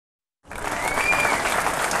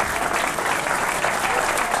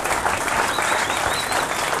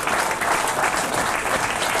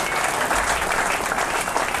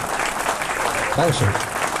Dankeschön.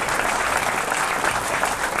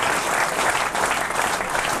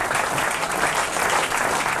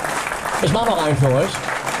 Ich mache noch einen für euch.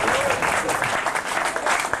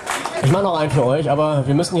 Ich mache noch einen für euch, aber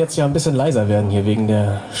wir müssen jetzt ja ein bisschen leiser werden hier wegen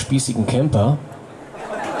der spießigen Camper.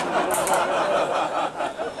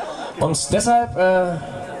 Und deshalb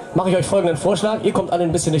mache ich euch folgenden Vorschlag. Ihr kommt alle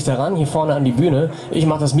ein bisschen dichter ran, hier vorne an die Bühne. Ich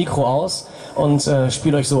mache das Mikro aus und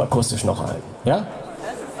spiele euch so akustisch noch ein. Ja?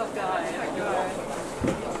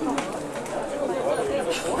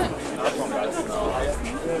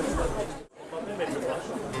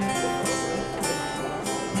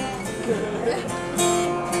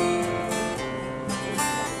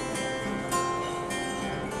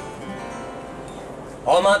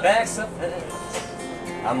 All my bags are packed,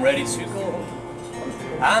 I'm ready to go.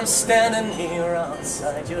 I'm standing here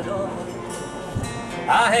outside your door.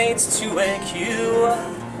 I hate to wake you up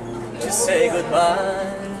to say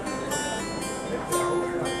goodbye,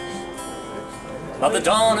 but the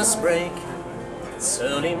dawn is breaking, it's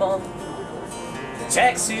early morning. The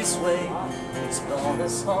taxi's waiting, it's blown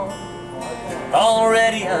us home.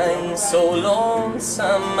 Already I'm so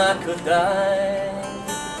lonesome I could die.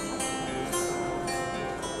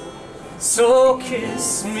 So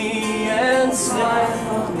kiss me and smile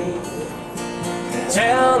for me.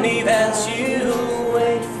 Tell me that you'll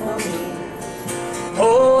wait for me.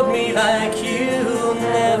 Hold me like you'll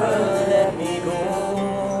never let me go.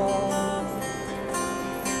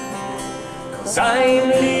 'Cause I'm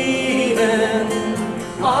leaving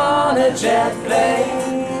on a jet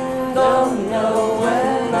plane. Don't know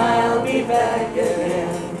when I'll be back again.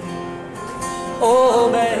 Oh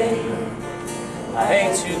babe, I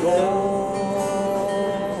hate to go.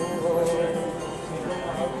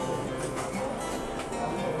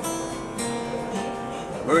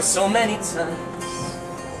 Were so many times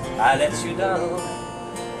I let you down,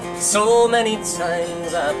 so many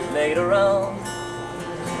times I played around.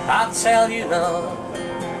 I tell you now,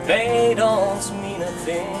 they don't mean a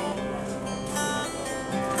thing.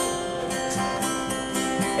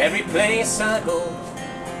 Every place I go,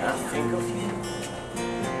 I think of you.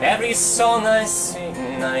 Every song I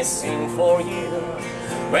sing for you.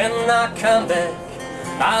 When I come back,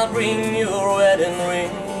 I'll bring your wedding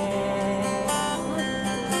ring.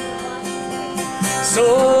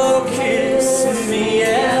 So kiss me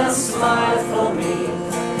and smile for me.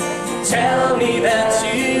 Tell me that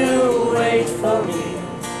you'll wait for me.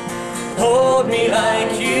 Hold me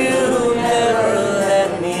like you never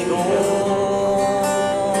let me go.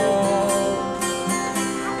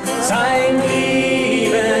 'Cause I'm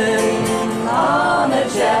leaving on a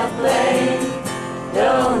jet plane.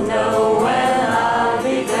 Don't know when I'll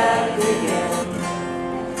be back again.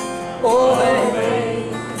 Oh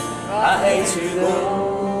baby, I hate to go.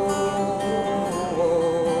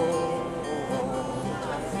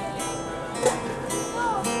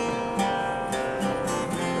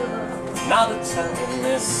 Now the time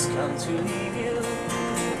has come to leave you.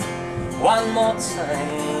 One more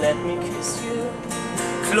time, let me kiss you.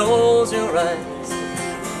 Close your eyes,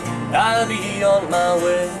 I'll be on my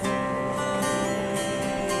way.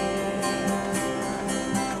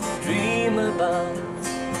 Dream about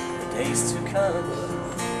the days to come,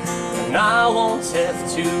 and I won't have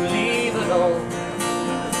to leave alone.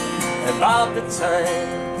 About the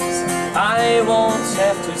times I won't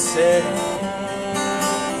have to say.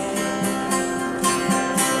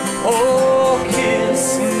 Oh,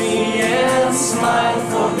 kiss me and smile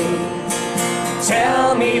for me.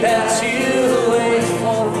 Tell me that you'll wait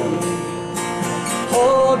for me.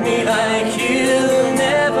 Hold me like you'll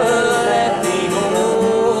never let me go.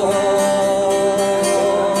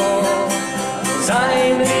 'Cause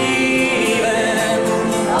I'm leaving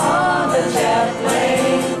on the jet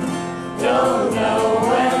plane. Don't know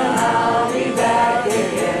when I'll be back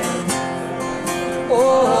again.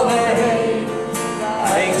 Oh babe, I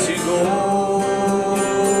hate to go.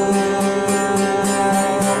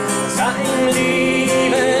 'Cause I'm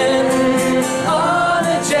leaving on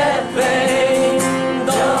a jet plane.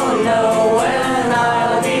 Don't know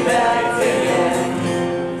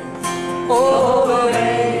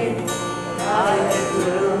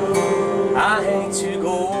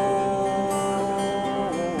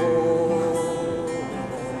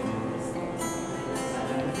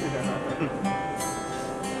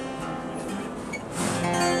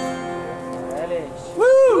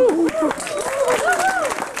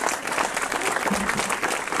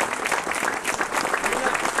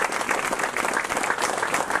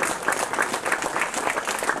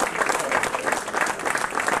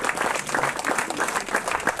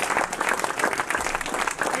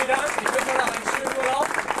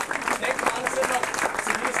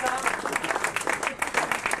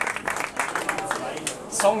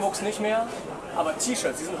Songwuchs nicht mehr, aber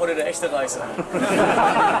T-Shirts, die sind heute der echte Reißer.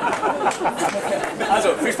 Also,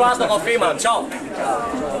 viel Spaß noch auf Fehmarn. Ciao.